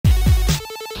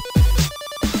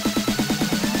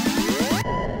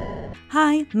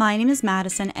Hi, my name is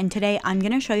Madison, and today I'm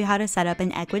going to show you how to set up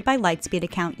an Ecwid by Lightspeed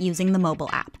account using the mobile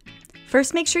app.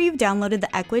 First, make sure you've downloaded the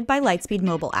Ecwid by Lightspeed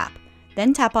mobile app.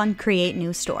 Then tap on Create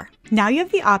New Store. Now you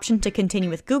have the option to continue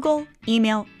with Google,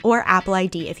 email, or Apple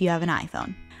ID if you have an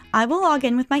iPhone. I will log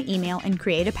in with my email and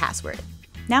create a password.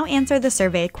 Now answer the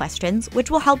survey questions, which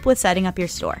will help with setting up your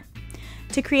store.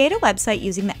 To create a website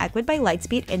using the Ecwid by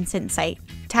Lightspeed instant site,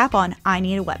 tap on I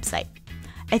need a website.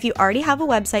 If you already have a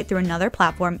website through another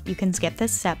platform, you can skip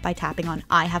this step by tapping on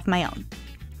I have my own.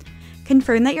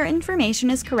 Confirm that your information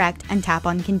is correct and tap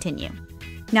on Continue.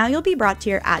 Now you'll be brought to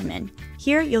your admin.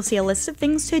 Here you'll see a list of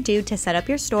things to do to set up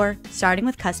your store, starting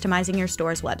with customizing your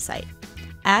store's website.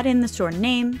 Add in the store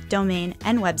name, domain,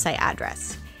 and website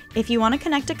address. If you want to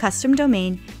connect a custom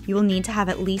domain, you will need to have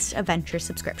at least a Venture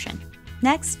subscription.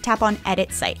 Next, tap on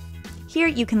Edit Site. Here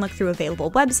you can look through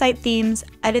available website themes,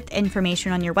 edit the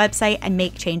information on your website, and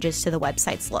make changes to the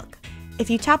website's look. If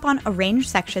you tap on Arrange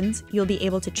Sections, you'll be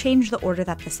able to change the order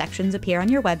that the sections appear on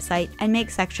your website and make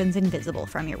sections invisible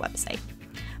from your website.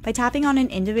 By tapping on an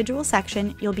individual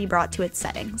section, you'll be brought to its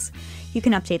settings. You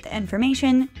can update the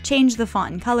information, change the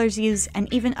font and colors used, and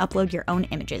even upload your own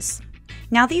images.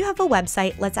 Now that you have a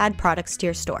website, let's add products to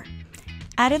your store.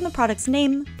 Add in the product's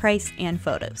name, price, and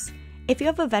photos. If you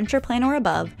have a Venture plan or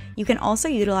above, you can also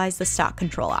utilize the stock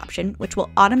control option, which will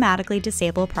automatically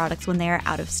disable products when they are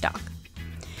out of stock.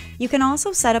 You can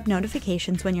also set up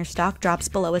notifications when your stock drops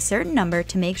below a certain number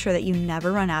to make sure that you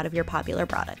never run out of your popular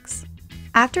products.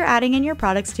 After adding in your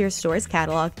products to your store's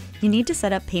catalog, you need to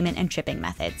set up payment and shipping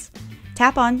methods.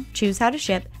 Tap on Choose How to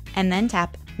Ship, and then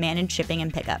tap Manage Shipping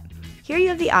and Pickup. Here you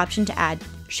have the option to add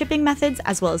shipping methods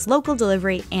as well as local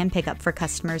delivery and pickup for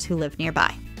customers who live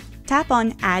nearby. Tap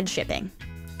on Add Shipping.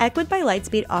 Ecwid by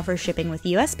Lightspeed offers shipping with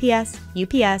USPS,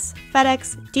 UPS,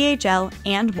 FedEx, DHL,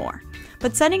 and more.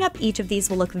 But setting up each of these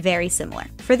will look very similar.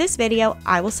 For this video,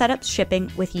 I will set up shipping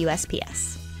with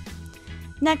USPS.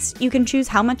 Next, you can choose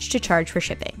how much to charge for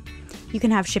shipping. You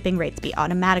can have shipping rates be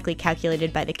automatically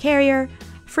calculated by the carrier,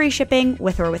 free shipping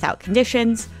with or without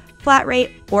conditions, flat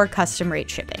rate, or custom rate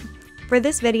shipping. For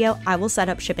this video, I will set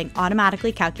up shipping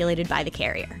automatically calculated by the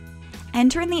carrier.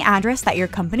 Enter in the address that your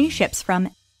company ships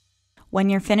from. When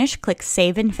you're finished, click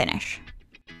Save and Finish.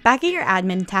 Back at your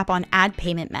admin, tap on Add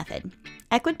Payment Method.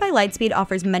 Ecwid by Lightspeed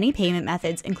offers many payment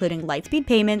methods, including Lightspeed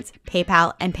Payments,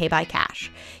 PayPal, and Pay by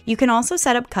Cash. You can also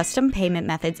set up custom payment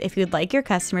methods if you'd like your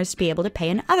customers to be able to pay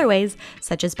in other ways,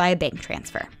 such as by a bank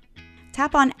transfer.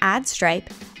 Tap on Add Stripe,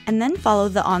 and then follow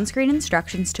the on-screen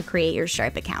instructions to create your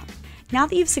Stripe account. Now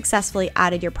that you've successfully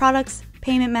added your products,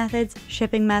 payment methods,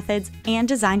 shipping methods, and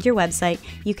designed your website,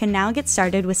 you can now get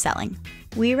started with selling.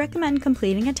 We recommend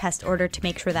completing a test order to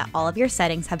make sure that all of your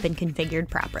settings have been configured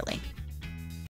properly.